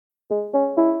Hello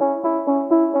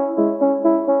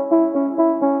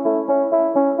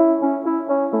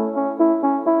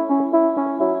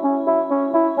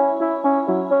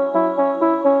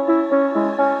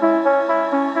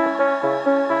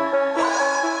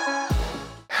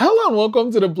and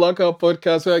welcome to the Blackout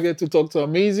Podcast, where I get to talk to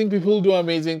amazing people who do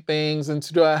amazing things. And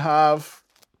today I have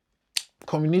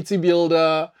community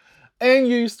builder, and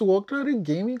you used to work at a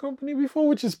gaming company before,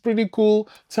 which is pretty cool.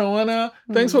 Thauana,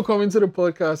 thanks for coming to the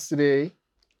podcast today.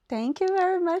 Thank you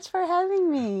very much for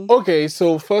having me. Okay,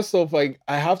 so first off, I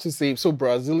have to say, so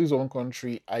Brazil is one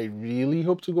country I really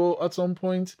hope to go at some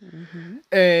point,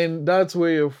 and that's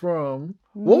where you're from.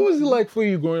 What was it like for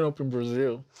you growing up in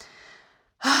Brazil?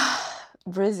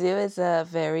 Brazil is a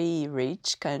very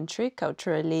rich country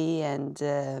culturally, and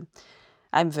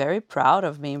I'm very proud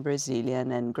of being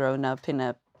Brazilian and growing up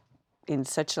in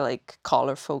such a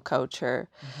colorful culture.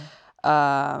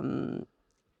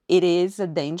 It is a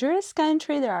dangerous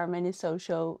country. There are many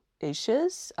social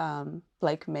issues,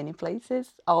 like many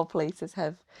places. All places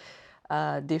have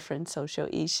different social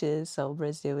issues, so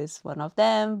Brazil is one of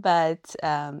them. But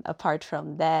apart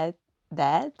from that,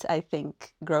 I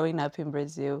think growing up in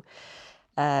Brazil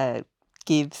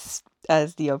gives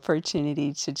us the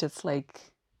opportunity to just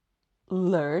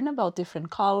learn about different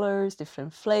colors,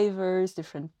 different flavors,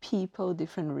 different people,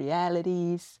 different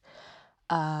realities.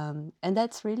 And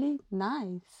that's really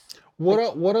nice.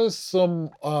 What are some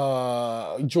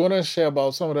do you want to share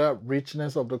about some of that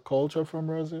richness of the culture from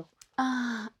Brazil?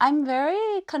 I'm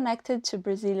very connected to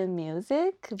Brazilian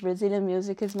music. Brazilian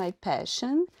music is my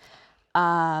passion.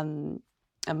 And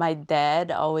my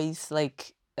dad always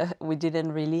we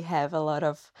didn't really have a lot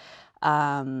of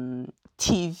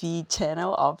TV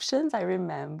channel options. I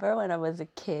remember when I was a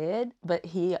kid, but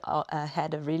he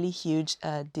had a really huge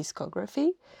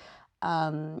discography.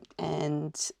 I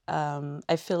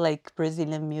feel like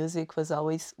Brazilian music was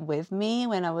always with me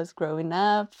when I was growing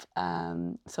up.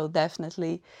 So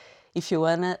definitely, if you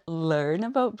want to learn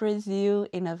about Brazil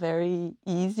in a very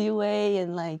easy way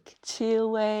and chill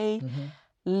way,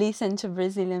 listen to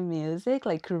Brazilian music,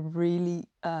 like really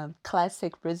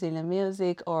classic Brazilian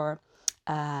music or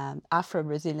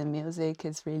Afro-Brazilian music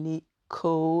is really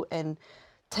cool and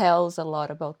tells a lot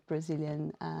about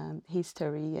Brazilian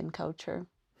history and culture.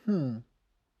 Do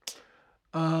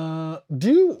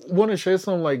you want to share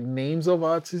some names of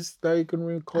artists that you can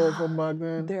recall from back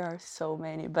then? There are so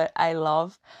many, but I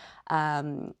love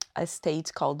a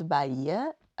state called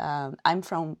Bahia. I'm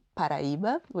from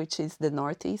Paraíba, which is the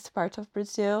northeast part of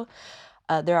Brazil.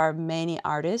 There are many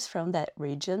artists from that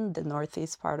region, the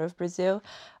northeast part of Brazil.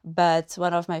 But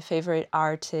one of my favorite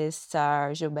artists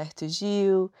are Gilberto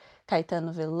Gil,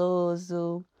 Caetano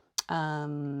Veloso.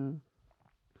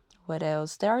 What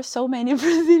else? There are so many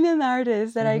Brazilian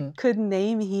artists that I could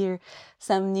name here.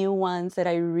 Some new ones that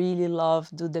I really love.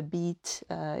 Do the Beat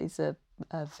is a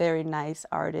very nice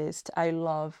artist. I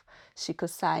love Chico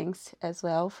Sainz as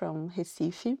well from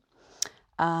Recife.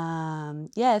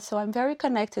 So I'm very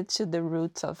connected to the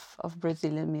roots of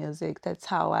Brazilian music. That's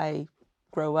how I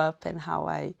grow up and how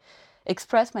I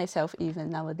express myself even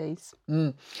nowadays.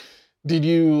 Did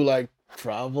you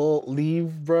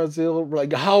leave Brazil?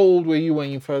 How old were you when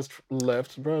you first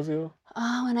left Brazil?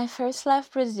 When I first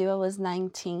left Brazil, I was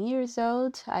 19 years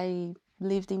old. I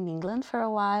lived in England for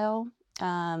a while.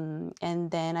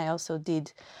 And then I also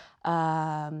did,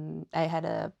 I had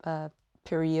a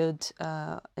period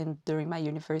during my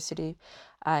university.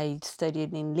 I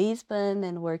studied in Lisbon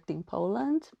and worked in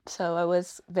Poland. So I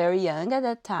was very young at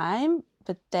that time.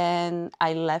 But then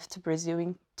I left Brazil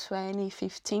in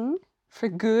 2015 for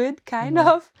good, kind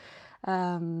of.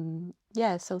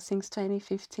 So since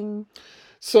 2015.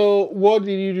 So what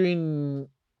did you do in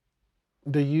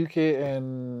the UK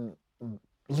and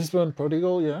Lisbon,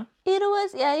 Portugal? Yeah.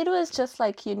 It was just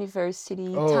like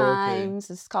university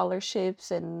times, scholarships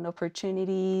and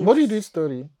opportunities. What did you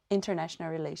study? International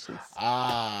relations.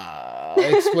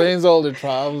 Explains all the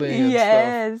traveling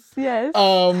and stuff. Yes.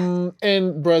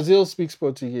 And Brazil speaks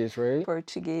Portuguese, right?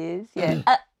 Portuguese, yeah.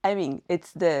 I mean,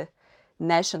 it's the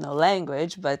national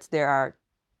language, but there are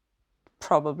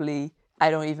probably, I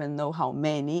don't even know how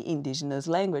many indigenous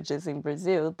languages in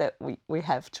Brazil that we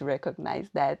have to recognize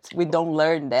that. We don't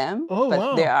learn them,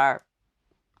 but there are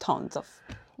tons of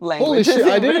languages. Holy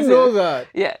shit, I didn't know that.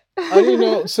 Yeah. I didn't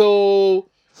know.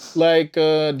 So,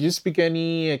 do you speak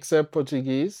any except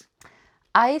Portuguese?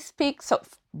 I speak,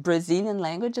 Brazilian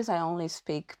languages, I only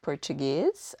speak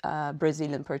Portuguese,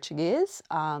 Brazilian Portuguese.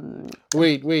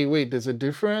 Wait, there's a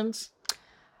difference?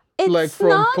 It's from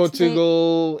not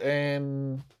Portugal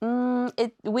and...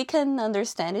 We can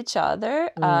understand each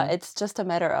other. It's just a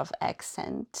matter of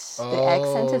accent. The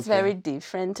accent Oh, is very okay.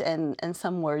 different, and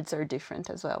some words are different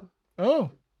as well.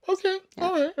 Oh, okay. Yeah.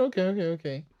 All right. Okay, okay,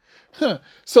 okay. Huh.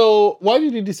 So, why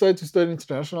did you decide to study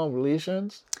international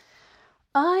relations?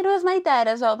 It was my dad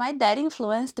as well. My dad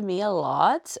influenced me a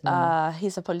lot. Mm.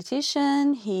 He's a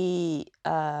politician. He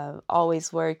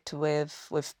always worked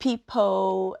with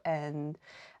people and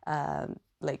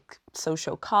like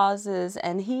social causes,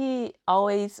 and he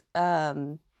always,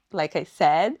 like I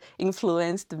said,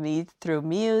 influenced me through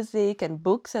music and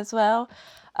books as well.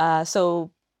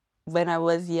 So when I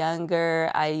was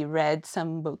younger, I read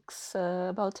some books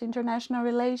about international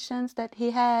relations that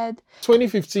he had.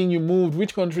 2015, you moved.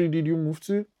 Which country did you move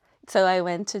to? So I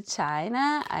went to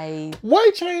China.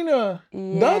 Why China?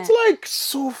 That's Yeah, like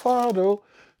so far though.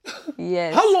 How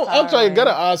yes, long? far Actually, I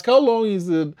gotta away. ask. How long is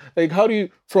it? Like, how do you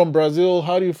from Brazil?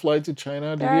 How do you fly to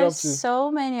China? Did There you are have to?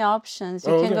 so many options.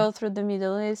 You Oh, can okay. go through the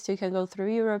Middle East, you can go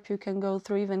through Europe, you can go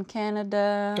through even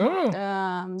Canada, Oh,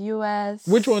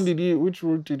 which one US. did you? Which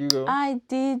route did you go? I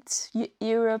did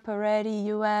Europe already,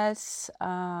 US.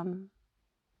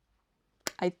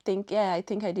 I think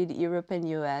I did Europe and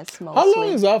US How long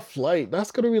is mostly. that flight?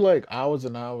 That's gonna be like hours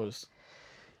and hours.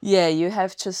 Yeah, you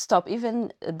have to stop.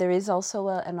 Even there is also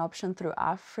an option through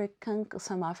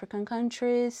some African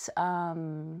countries.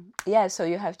 Yeah, so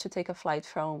you have to take a flight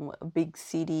from a big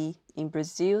city in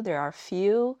Brazil. There are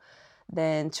few,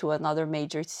 then to another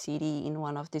major city in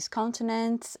one of these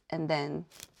continents, and then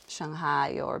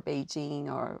Shanghai or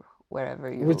Beijing or wherever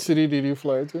Which you. city did you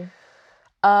fly to?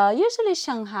 Usually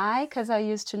Shanghai, because I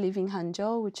used to live in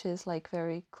Hangzhou, which is like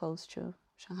very close to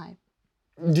Shanghai.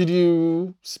 Did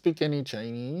you speak any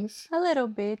Chinese? A little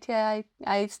bit, yeah.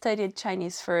 I studied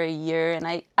Chinese for a year and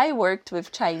I worked with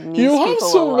You Chinese have people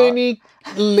a so lot. many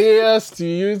layers to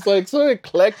you. It's like so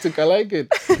eclectic. I like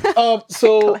it.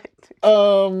 So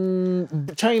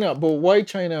Eclectic. China, but why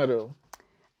China though?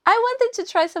 I wanted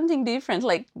to try something different,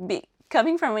 like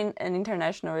coming from an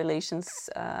international relations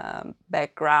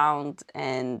background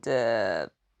and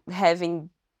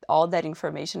having all that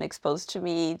information exposed to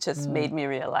me just Mm. made me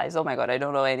realize, oh my God, I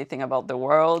don't know anything about the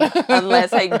world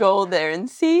unless I go there and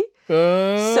see.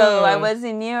 So I Ah. was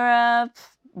in Europe,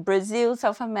 Brazil,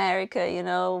 South America,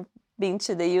 been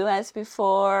to the US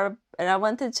before, and I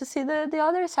wanted to see the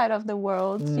other side of the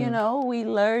world. Mm. We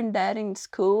learned that in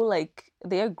school, like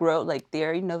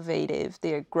they're innovative,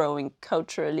 they're growing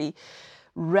culturally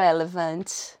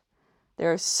relevant.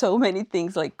 There are so many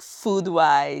things like food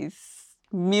wise,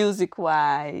 music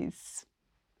wise,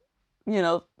 you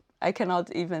know, I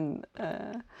cannot even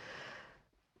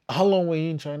How long were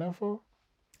you in China for?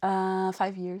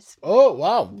 5 years. Oh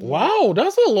wow, Yeah. wow,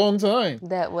 that's a long time.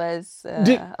 That was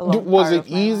a long Was part it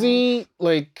of my easy, life.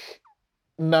 like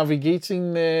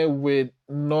navigating there with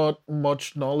not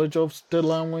much knowledge of the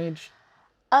language?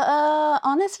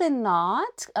 Honestly,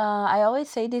 not. I always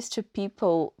say this to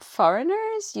people,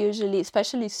 foreigners, usually,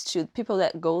 especially people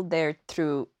that go there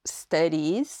through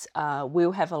studies,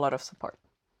 will have a lot of support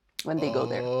when they go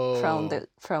there Oh,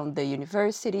 from the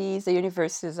universities. The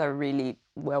universities are really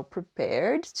well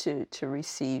prepared to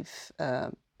receive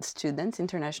students,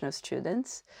 international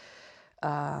students.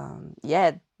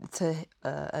 Yeah, it's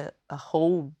a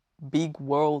whole big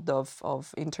world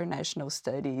of international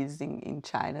studies in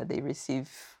China. They receive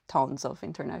tons of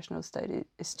international study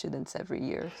students every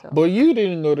year. So, but you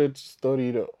didn't go to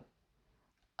study though.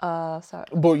 sorry.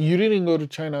 But you didn't go to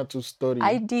China to I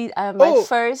study. did Oh,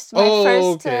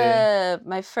 oh, okay.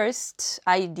 my first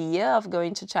idea of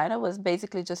going to China was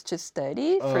basically just to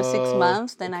study for 6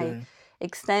 months. Then I Okay.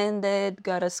 extended,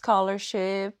 got a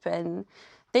scholarship, and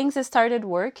things started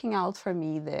working out for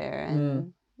me there. Mm.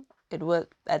 And it was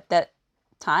at that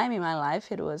time in my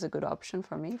life, it was a good option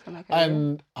for me for my career.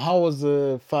 And how was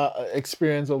the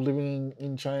experience of living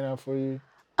in China for you?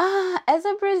 As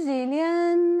a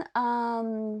Brazilian,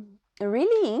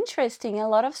 really interesting. A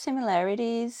lot of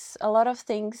similarities, a lot of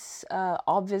things,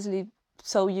 obviously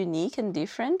so unique and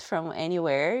different from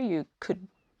anywhere you could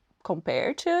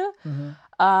compare to. Hmm.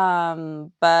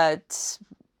 But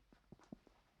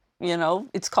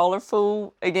it's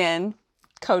colorful again,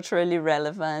 culturally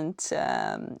relevant,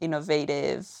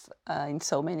 innovative in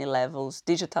so many levels,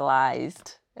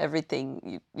 digitalized.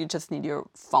 Everything you just need your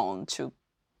phone to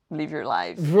live your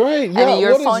life. Right. I Yeah. mean,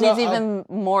 your What is phone is that app? even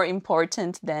more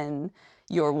important than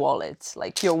your wallet.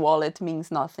 Like your wallet means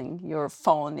nothing. Your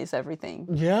phone is everything.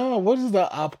 Yeah. What is that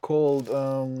app called?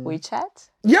 WeChat?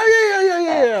 Yeah. Yeah. Yeah. Yeah. Yeah.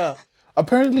 Yeah. Yeah.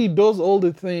 Apparently, it does all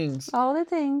the things. All the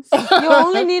things. You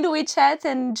only need WeChat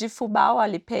and Jifubao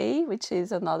Alipay, which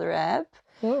is another app.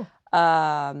 Oh.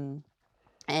 Um,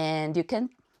 and you can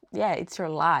yeah, it's your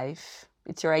life.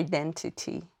 It's your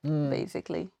identity,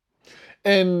 basically.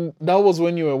 And that was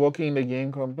when you were working in the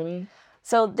game company?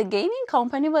 So the gaming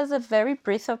company was a very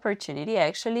brief opportunity,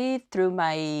 actually, through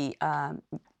my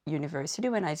university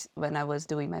when I was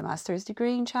doing my master's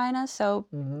degree in China. So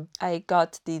I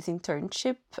got this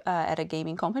internship at a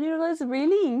gaming company. It was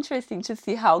really interesting to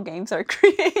see how games are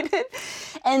created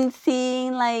and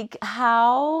seeing like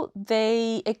how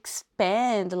they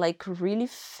expand like really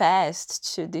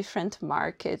fast to different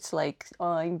markets. Like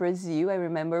in Brazil, I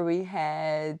remember we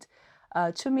had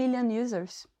 2 million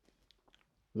users.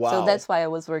 Wow. So that's why I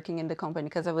was working in the company,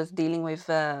 because I was dealing with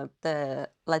the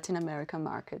Latin American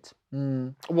market.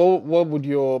 What would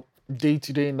your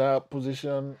day-to-day in that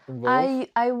position involve?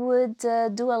 I would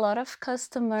do a lot of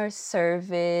customer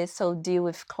service, so deal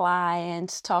with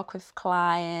clients, talk with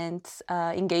clients,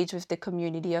 engage with the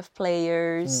community of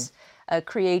players,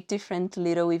 create different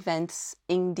little events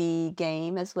in the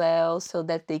game as well, so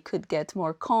that they could get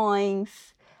more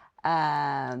coins.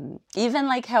 Even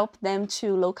like help them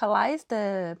to localize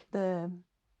the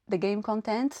game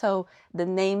content, so the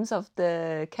names of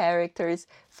the characters,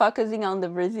 focusing on the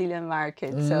Brazilian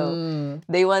market. So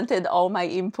they wanted all my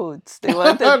inputs. They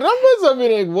wanted that must have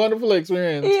been a wonderful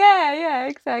experience. yeah,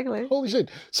 exactly. Holy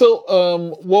shit. So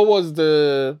what was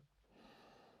the,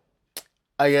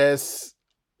 I guess,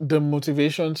 the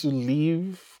motivation to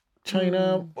leave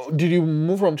China? Did you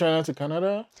move from China to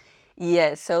Canada?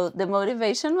 Yeah, so the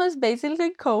motivation was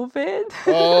basically COVID.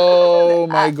 Oh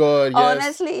my God, yes.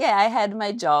 Honestly, yeah, I had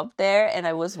my job there and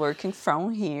I was working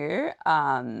from here,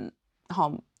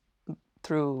 home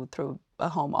through a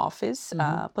home office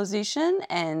position,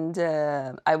 and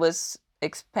I was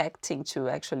expecting to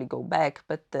actually go back,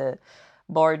 but the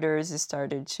borders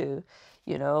started to,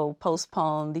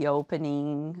 postpone the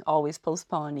opening, always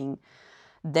postponing.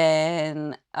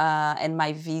 Then and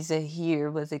my visa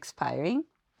here was expiring.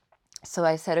 So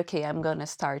I said, okay, I'm going to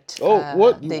start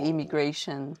the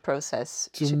immigration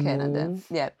process to Canada.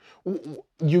 Yeah.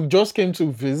 You just came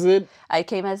to visit? I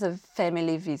came as a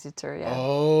family visitor, yeah.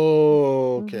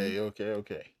 Oh,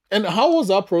 okay. And how was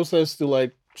that process to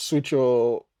like switch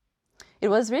your... It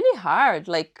was really hard.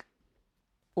 Like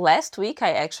last week,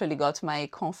 I actually got my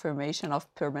confirmation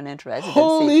of permanent residency.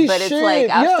 Holy but shit. It's like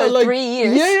after 3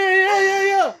 years.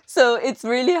 Yeah. So it's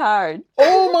really hard.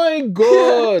 Oh my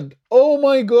God. Oh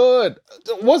my God.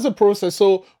 What's the process?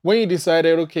 So when you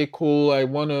decided, okay, cool, I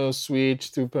want to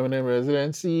switch to permanent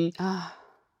residency.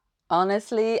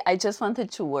 Honestly, I just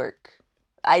wanted to work.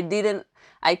 I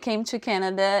came to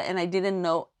Canada and I didn't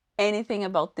know anything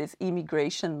about this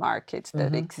immigration market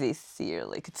that exists here.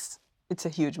 Like it's a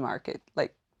huge market.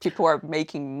 Like people are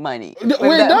making money. Wait, that's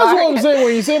what I'm saying.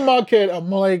 When you say market, I'm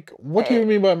like, what do you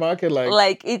mean by market?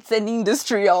 Like it's an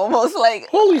industry almost. Like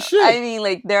holy shit. I mean,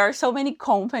 like there are so many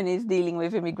companies dealing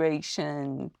with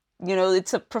immigration.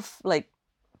 It's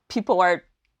people are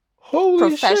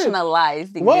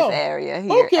professionalized in this area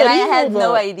here. Okay, and I had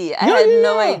no idea. I had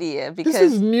no idea because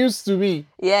this is news to me.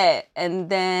 Yeah,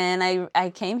 and then I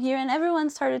came here and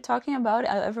everyone started talking about it.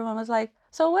 Everyone was like,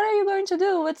 so what are you going to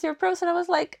do? What's your pros? And I was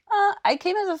like, I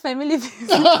came as a family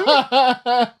visitor.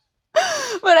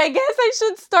 But I guess I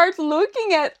should start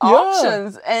looking at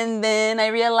options. And then I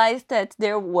realized that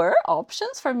there were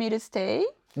options for me to stay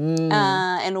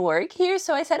and work here.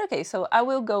 So I said, okay, so I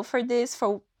will go for this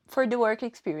for the work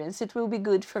experience. It will be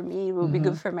good for me. It will be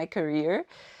good for my career.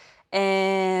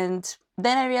 And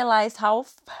then I realized how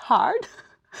hard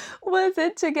was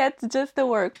it to get just the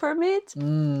work permit.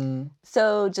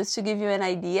 So just to give you an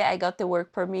idea, I got the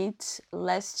work permit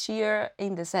last year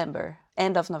in December,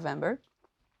 end of November.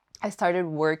 I started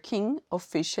working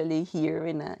officially here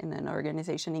in an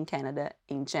organization in Canada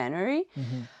in January.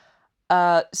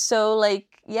 So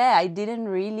I didn't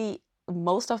really,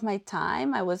 most of my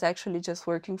time, I was actually just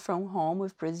working from home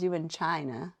with Brazil and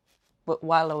China, but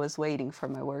while I was waiting for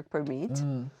my work permit.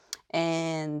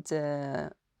 And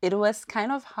it was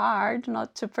kind of hard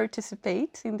not to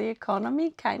participate in the economy,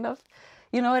 kind of,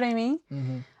 you know what I mean?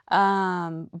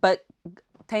 But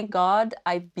thank God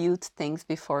I built things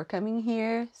before coming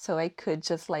here, so I could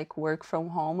just work from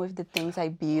home with the things I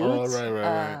built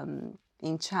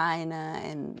in China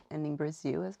and in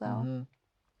Brazil as well.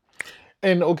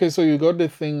 And okay, so you got the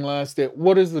thing last year.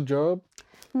 What is the job?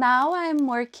 Now I'm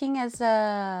working as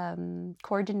a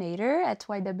coordinator at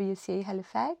YWCA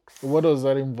Halifax. What does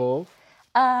that involve?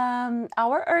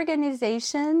 Our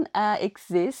organization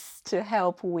exists to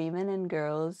help women and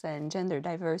girls and gender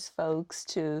diverse folks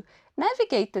to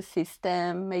navigate the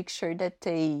system, make sure that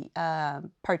they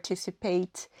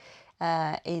participate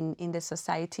in the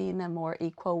society in a more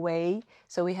equal way.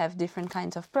 So we have different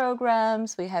kinds of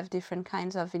programs, we have different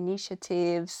kinds of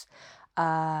initiatives.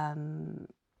 Um,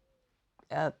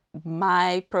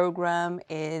 my program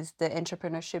is the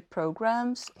entrepreneurship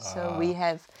programs. So we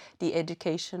have the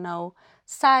educational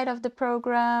side of the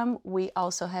program. We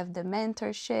also have the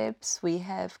mentorships. We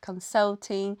have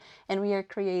consulting, and we are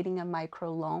creating a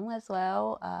micro loan as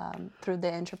well through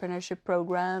the entrepreneurship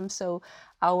program. So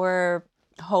our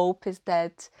hope is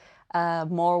that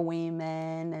more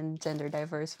women and gender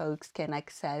diverse folks can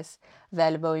access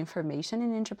valuable information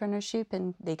in entrepreneurship,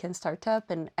 and they can start up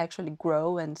and actually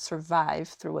grow and survive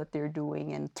through what they're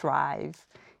doing and thrive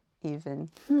even.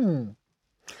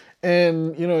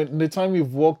 And in the time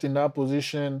you've worked in that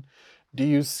position, do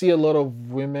you see a lot of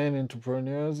women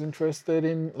entrepreneurs interested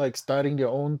in like starting their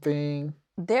own thing?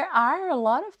 There are a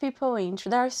lot of people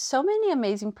there are so many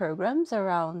amazing programs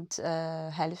around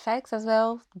Halifax as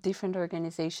well, different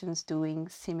organizations doing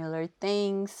similar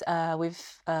things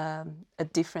with a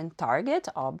different target,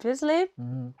 obviously.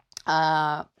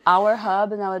 Our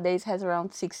hub nowadays has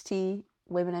around 60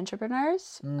 women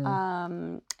entrepreneurs,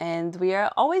 and we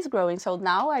are always growing. So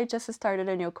now I just started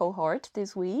a new cohort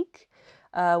this week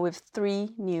with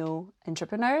 3 new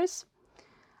entrepreneurs.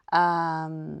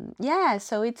 Yeah,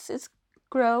 so it's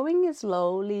growing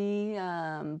slowly,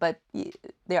 but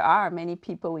there are many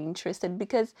people interested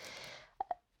because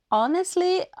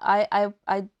honestly, I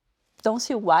don't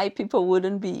see why people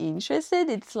wouldn't be interested.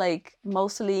 It's like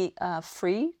mostly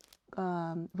free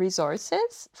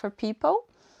resources for people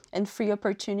and free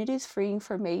opportunities, free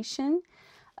information.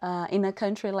 In a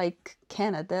country like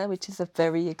Canada, which is a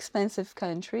very expensive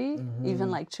country,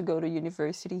 even like to go to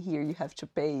university here, you have to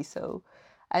pay. So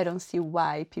I don't see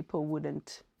why people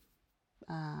wouldn't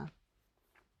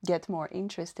get more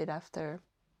interested after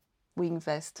we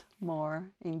invest more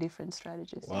in different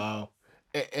strategies. Wow.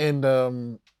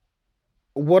 And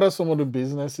what are some of the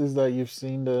businesses that you've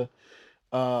seen the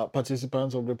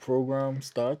participants of the program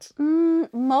start?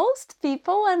 Most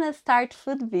people want to start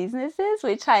food businesses,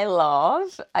 which I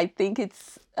love. I think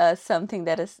it's something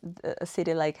that a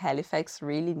city like Halifax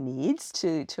really needs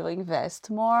to invest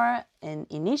more in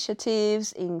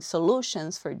initiatives, in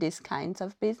solutions for these kinds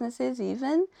of businesses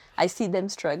even. I see them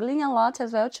struggling a lot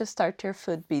as well to start their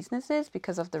food businesses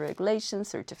because of the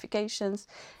regulations, certifications,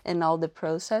 and all the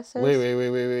processes.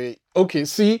 Wait. Okay,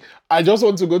 see, I just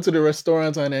want to go to the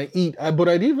restaurant and I eat, but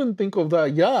I didn't even think of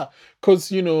that. Yeah, because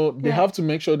they have to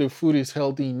make sure the food is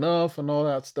healthy enough and all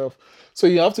that stuff. So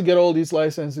you have to get all these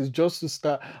licenses just to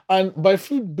start. And by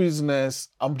food business,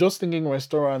 I'm just thinking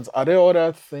restaurants. Are there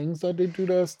other things that they do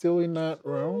that are still in that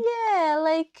realm? Yeah,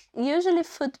 like usually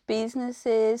food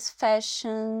businesses,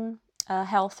 fashion,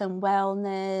 health and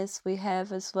wellness, we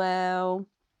have as well.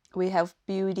 We have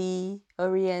beauty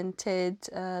oriented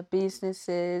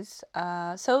businesses.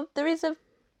 So there is a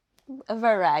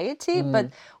variety,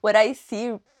 but what I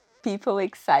see people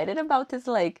excited about is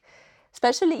like,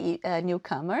 especially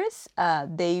newcomers,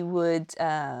 they would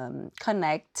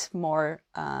connect more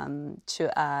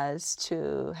to us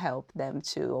to help them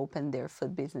to open their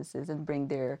food businesses and bring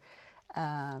their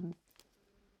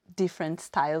different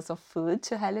styles of food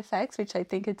to Halifax, which I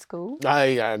think it's cool.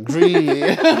 I agree.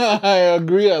 I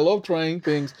agree. I love trying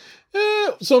things.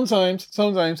 Sometimes.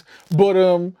 But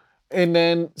and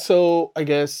then so I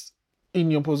guess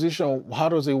in your position, how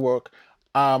does it work?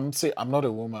 Say I'm not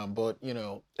a woman, but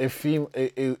a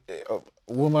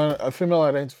woman, a female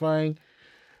identifying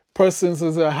person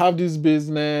says I have this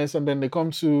business, and then they come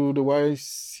to the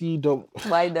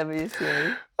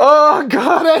YWCA. Oh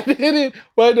God, I did it.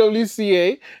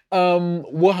 YWCA.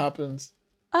 What happens?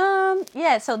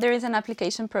 Yeah, so there is an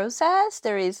application process.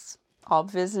 There is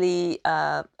obviously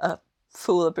a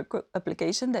full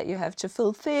application that you have to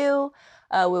fulfill.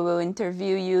 We will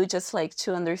interview you just like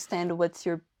to understand what's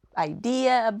your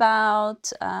idea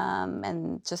about,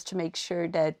 and just to make sure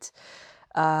that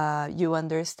you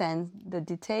understand the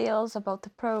details about the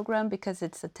program because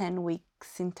it's a 10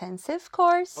 weeks intensive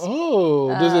course. Oh,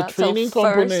 there's a training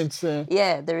component.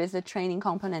 Yeah, there is a training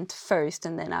component first,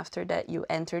 and then after that you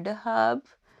enter the hub.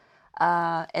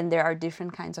 And there are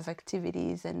different kinds of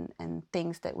activities and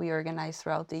things that we organize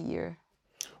throughout the year.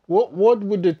 What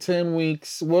would the 10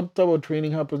 weeks, what type of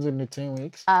training happens in the 10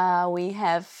 weeks? We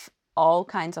have all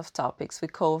kinds of topics. We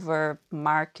cover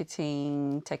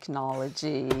marketing,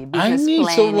 technology, business I need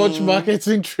planning. so much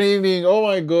marketing training. Oh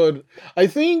my God. I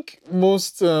think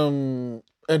most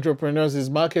entrepreneurs is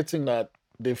marketing that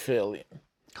they fail in.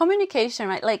 Communication,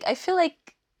 right? Like, I feel like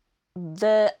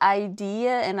the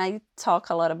idea, and I talk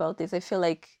a lot about this, I feel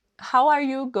like how are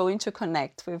you going to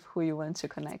connect with who you want to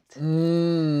connect?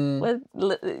 With,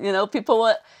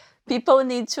 people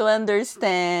need to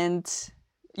understand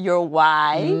your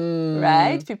why,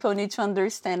 right? People need to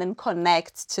understand and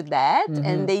connect to that,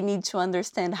 and they need to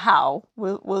understand how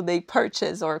will they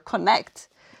purchase or connect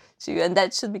to you, and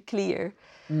that should be clear.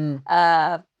 On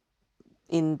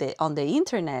the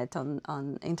internet,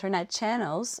 on internet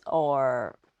channels,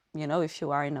 or if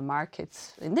you are in a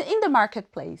market, in the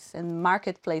marketplace. And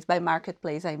by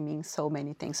marketplace I mean so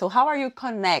many things. So how are you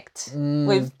connect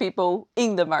with people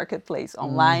in the marketplace,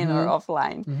 online or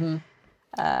offline?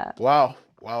 Wow.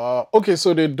 Okay,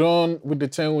 so they're done with the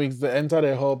 10 weeks. They enter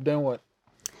the hub. Then what?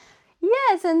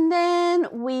 Yes, and then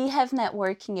we have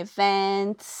networking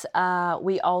events.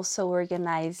 We also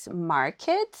organize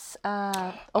markets,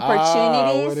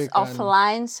 opportunities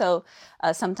offline. So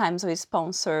sometimes we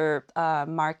sponsor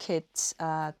market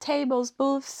tables,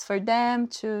 booths for them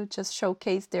to just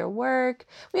showcase their work.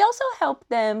 We also help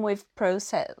them with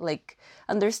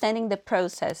understanding the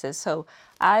processes. So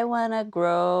I want to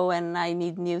grow and I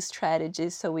need new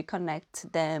strategies. So we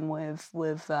connect them with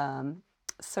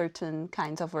certain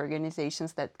kinds of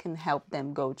organizations that can help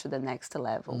them go to the next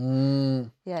level.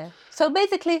 Yeah. So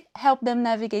basically help them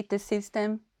navigate the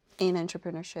system in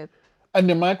entrepreneurship. And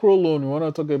the micro loan, you want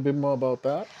to talk a bit more about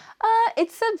that?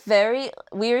 It's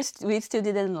we still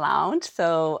didn't launch,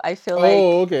 so I feel like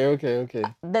okay.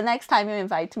 The next time you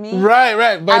invite me,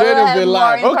 right, but then it'll be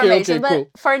live. Okay, but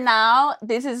cool. For now,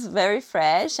 this is very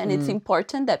fresh, and it's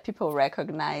important that people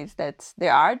recognize that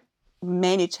there are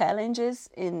many challenges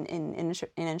in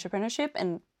entrepreneurship,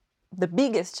 and the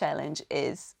biggest challenge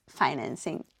is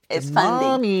financing, is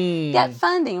funding. Get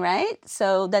funding, right?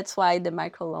 So that's why the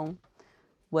microloan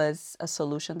was a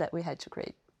solution that we had to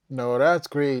create. No, that's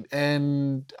great.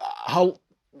 And how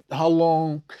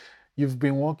long you've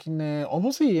been working there?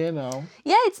 Almost a year now.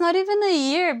 Yeah, it's not even a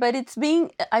year, but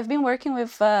I've been working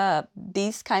with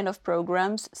these kind of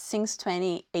programs since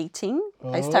 2018.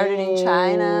 I started in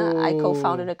China. I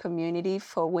co-founded a community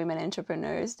for women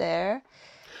entrepreneurs there.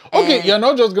 Okay, you're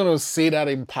not just going to say that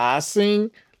in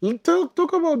passing.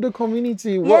 Talk about the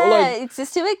community. It's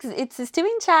still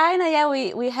in China. Yeah,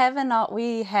 we have an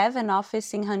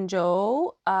office in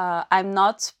Hangzhou. I'm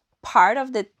not part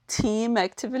of the team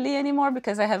actively anymore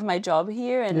because I have my job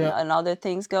here and other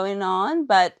things going on.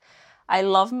 But I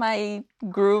love my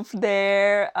group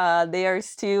there. They are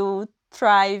still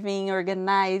thriving,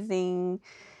 organizing.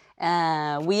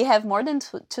 We have more than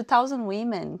 2,000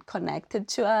 women connected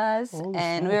to us,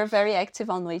 and we're very active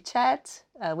on WeChat.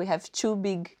 We have 2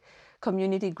 big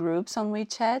community groups on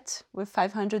WeChat with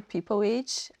 500 people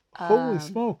each. Holy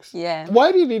smokes. Yeah.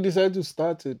 Why did you decide to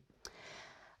start it?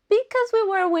 Because we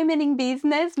were women in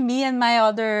business, me and my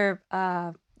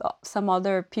some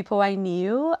other people I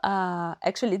knew.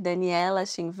 Actually, Daniela,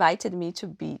 she invited me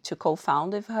to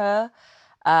co-found with her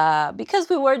because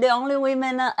we were the only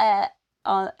women at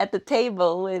the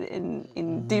table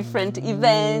in different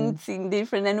events, and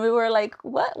we were like,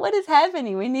 what is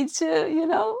happening? We need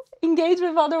to, engage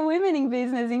with other women in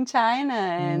business in China,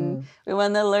 and we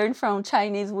want to learn from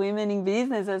Chinese women in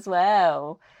business as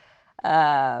well.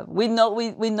 We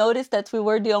noticed that we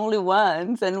were the only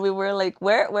ones, and we were like,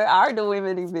 where are the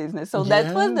women in business? So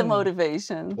that was the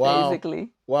motivation,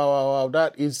 basically. Wow,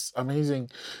 that is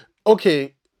amazing.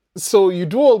 Okay, so you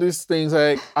do all these things.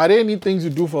 Like, are there any things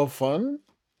you do for fun?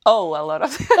 Oh, a lot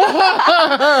of.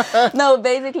 No,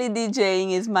 basically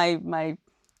DJing is my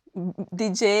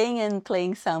DJing and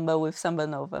playing samba with Samba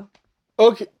Nova.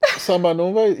 Okay, Samba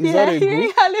Nova, is that a group? Here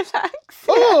in Halifax.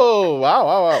 Oh,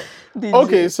 wow.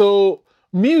 Okay, so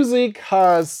music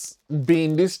has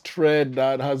been this thread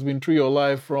that has been through your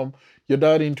life, from your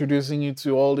dad introducing you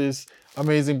to all these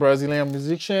amazing Brazilian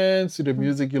musicians, to the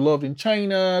music you loved in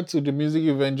China, to the music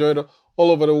you've enjoyed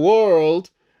all over the world,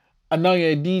 and now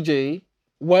you're a DJ.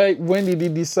 When did you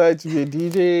decide to be a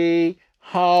DJ?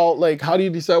 How do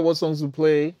you decide what songs to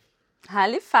play?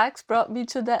 Halifax brought me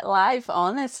to that life,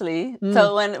 honestly.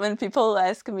 So when people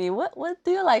ask me, what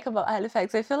do you like about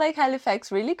Halifax? I feel like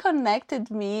Halifax really connected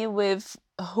me with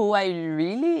who I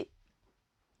really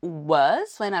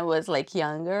was when I was like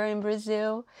younger in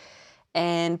Brazil.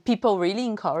 And people really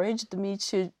encouraged me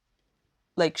to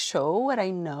like show what I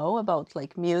know about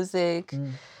like music.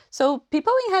 So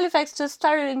people in Halifax just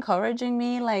started encouraging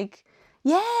me, like,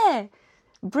 yeah,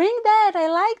 bring that, I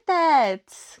like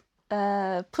that.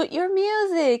 Put your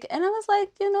music. And I was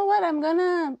like, you know what, I'm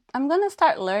gonna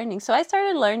start learning. So I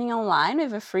started learning online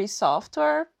with a free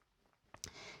software.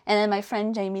 And then my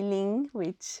friend Jamie Ling,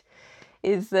 which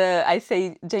is I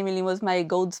say Jamie Lynn was my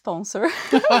gold sponsor,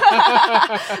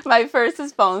 my first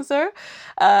sponsor.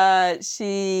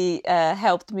 She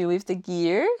helped me with the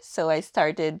gear, so I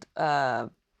started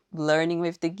learning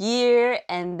with the gear,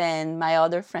 and then my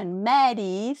other friend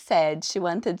Maddie said she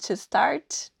wanted to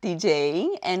start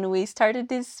DJing, and we started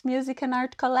this music and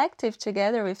art collective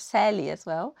together with Sally as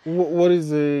well. What is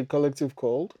the collective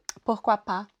called? Pourquoi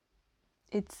pas?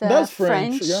 It's That's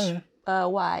French. French. Yeah.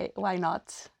 Why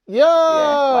not? Yeah.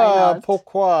 Why not?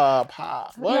 Pourquoi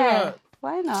pas? Why not?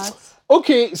 Why not?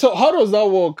 Okay, so how does that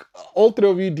work? All three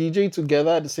of you DJ together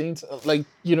at the same time, like,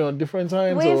 different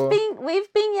times?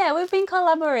 We've been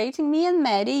collaborating. Me and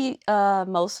Maddie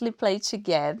mostly play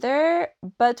together,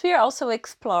 but we are also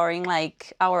exploring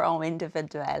like our own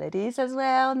individualities as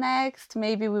well. Next,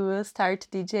 maybe we will start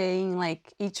DJing.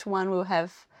 Like each one will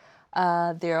have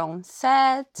their own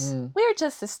set. We're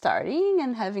just starting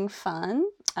and having fun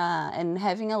and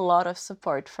having a lot of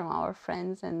support from our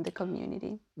friends and the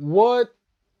community. What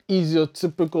is your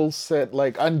typical set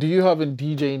like? And do you have a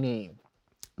DJ name?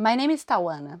 My name is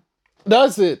Thauana.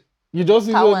 That's it. You just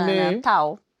use your Thauana. name.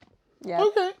 Tau. Yeah.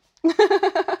 Okay.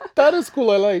 That is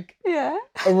cool. I like. Yeah.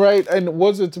 Right. And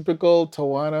what's a typical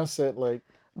Thauana set like?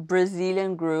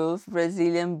 Brazilian groove,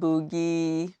 Brazilian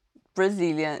boogie,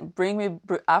 bring me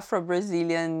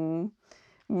Afro-Brazilian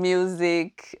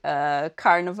music,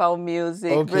 carnival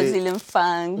music, Okay. Brazilian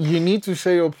funk. You need to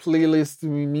share your playlist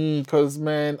with me because,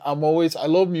 man, I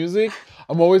love music.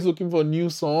 I'm always looking for new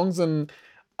songs. And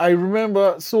I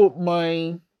remember, so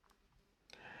my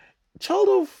Child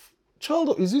of,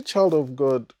 is it Child of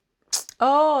God?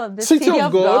 Oh, the City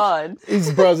of God.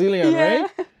 Is Brazilian, Yeah.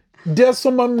 right? There's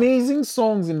some amazing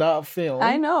songs in that film.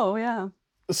 I know, yeah.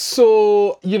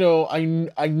 So,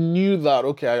 I knew that,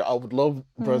 okay, I would love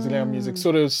Brazilian music.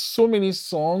 So there's so many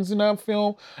songs in that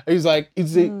film. It's like,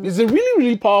 it's a really,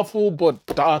 really powerful but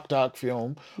dark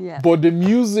film. Yeah. But the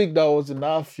music that was in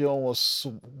that film was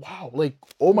so, wow, like,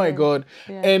 oh my God.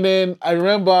 Yeah. And then I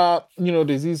remember,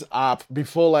 there's this app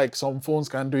before, like, some phones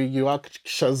can do it. You have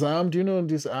Shazam. Do you know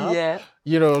this app? Yeah.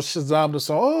 Shazam the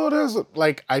song. Oh, there's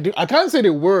like, I can't say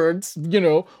the words,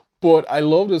 but I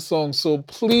love the song. So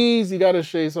please, you gotta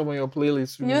share some of your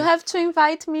playlists with You me. have to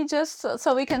invite me just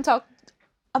so we can talk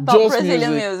about Just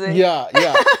Brazilian music. Yeah.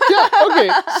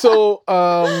 Okay. So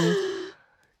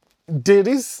there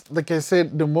is, like I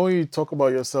said, the more you talk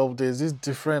about yourself, there's these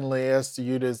different layers to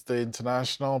you. There's the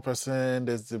international person,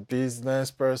 there's the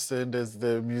business person, there's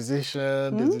the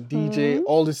musician, there's the DJ,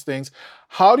 all these things.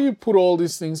 How do you put all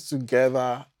these things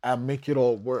together and make it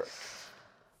all work?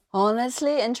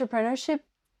 Honestly, entrepreneurship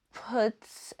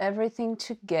puts everything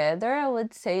together. I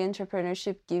would say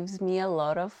entrepreneurship gives me a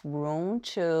lot of room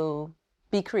to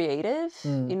be creative,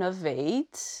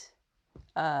 innovate.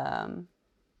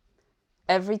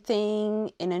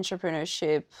 Everything in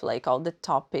entrepreneurship, like all the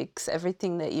topics,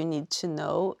 everything that you need to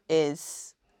know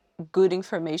is good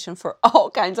information for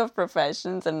all kinds of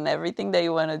professions and everything that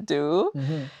you want to do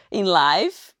in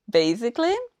life,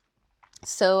 basically.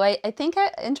 So I think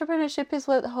entrepreneurship is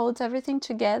what holds everything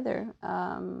together.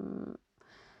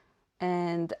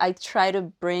 And I try to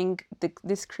bring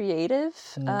this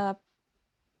creative,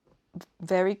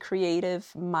 very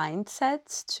creative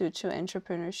mindsets to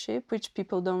entrepreneurship, which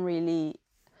people don't really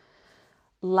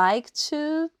like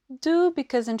to do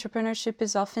because entrepreneurship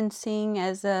is often seen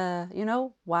as a,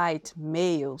 white,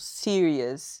 male,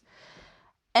 serious.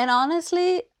 And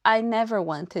honestly, I never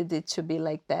wanted it to be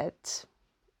like that.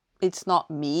 It's not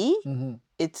me.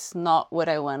 It's not what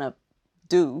I want to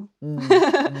do.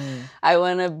 I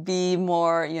want to be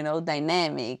more,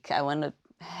 dynamic. I want to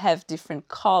have different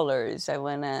colors. I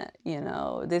want to,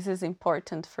 this is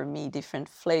important for me, different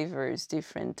flavors,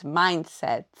 different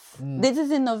mindsets. This is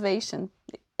innovation.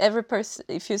 Every person,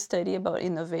 if you study about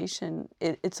innovation,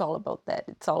 it's all about that.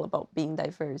 It's all about being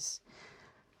diverse,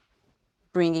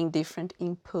 bringing different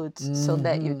inputs so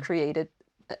that you created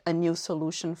a new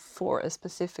solution for a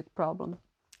specific problem.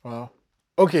 Wow.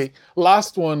 Okay,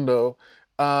 last one though.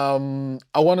 I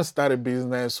want to start a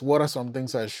business. What are some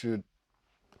things I should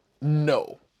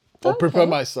know or prepare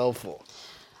myself for?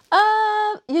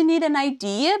 You need an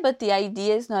idea, but the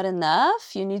idea is not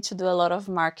enough. You need to do a lot of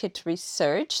market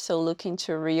research. So look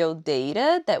into real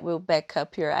data that will back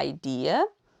up your idea.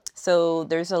 So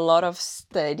there's a lot of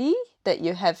study that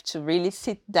you have to really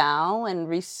sit down and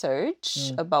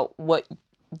research about what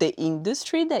the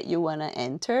industry that you want to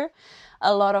enter.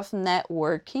 A lot of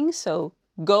networking. So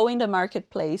go in the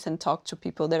marketplace and talk to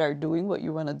people that are doing what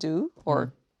you want to do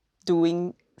or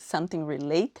doing something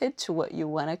related to what you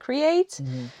want to create.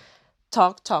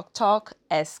 Talk,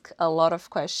 ask a lot of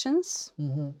questions.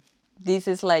 This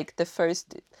is like the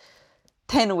first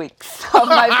 10 weeks of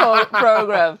my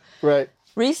program. Right.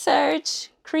 Research,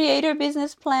 create your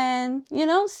business plan,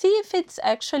 see if it's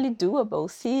actually doable,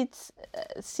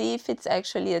 see if it's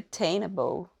actually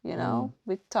attainable,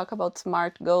 We talk about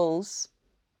SMART goals.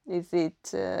 Is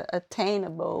it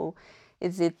attainable?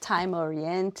 Is it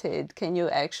time-oriented?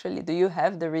 Do you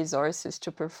have the resources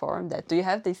to perform that? Do you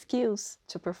have the skills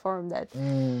to perform that?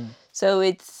 So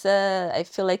it's, I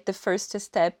feel like the first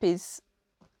step is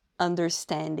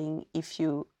understanding if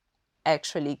you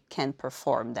actually can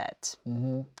perform that,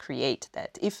 create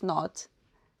that. If not,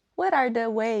 what are the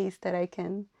ways that I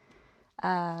can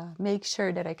make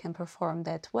sure that I can perform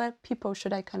that? What people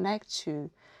should I connect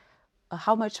to?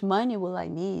 How much money will I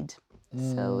need?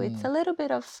 So it's a little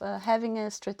bit of having a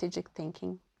strategic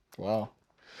thinking. Wow.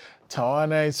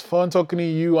 Thauana, it's fun talking to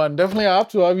you, and definitely I have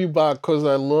to have you back because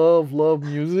I love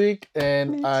music,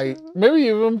 and maybe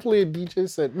even play a DJ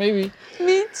set, maybe.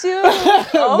 Me too.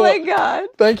 Oh my God.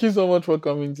 Thank you so much for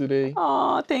coming today.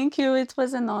 Oh, thank you. It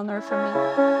was an honor for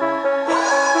me.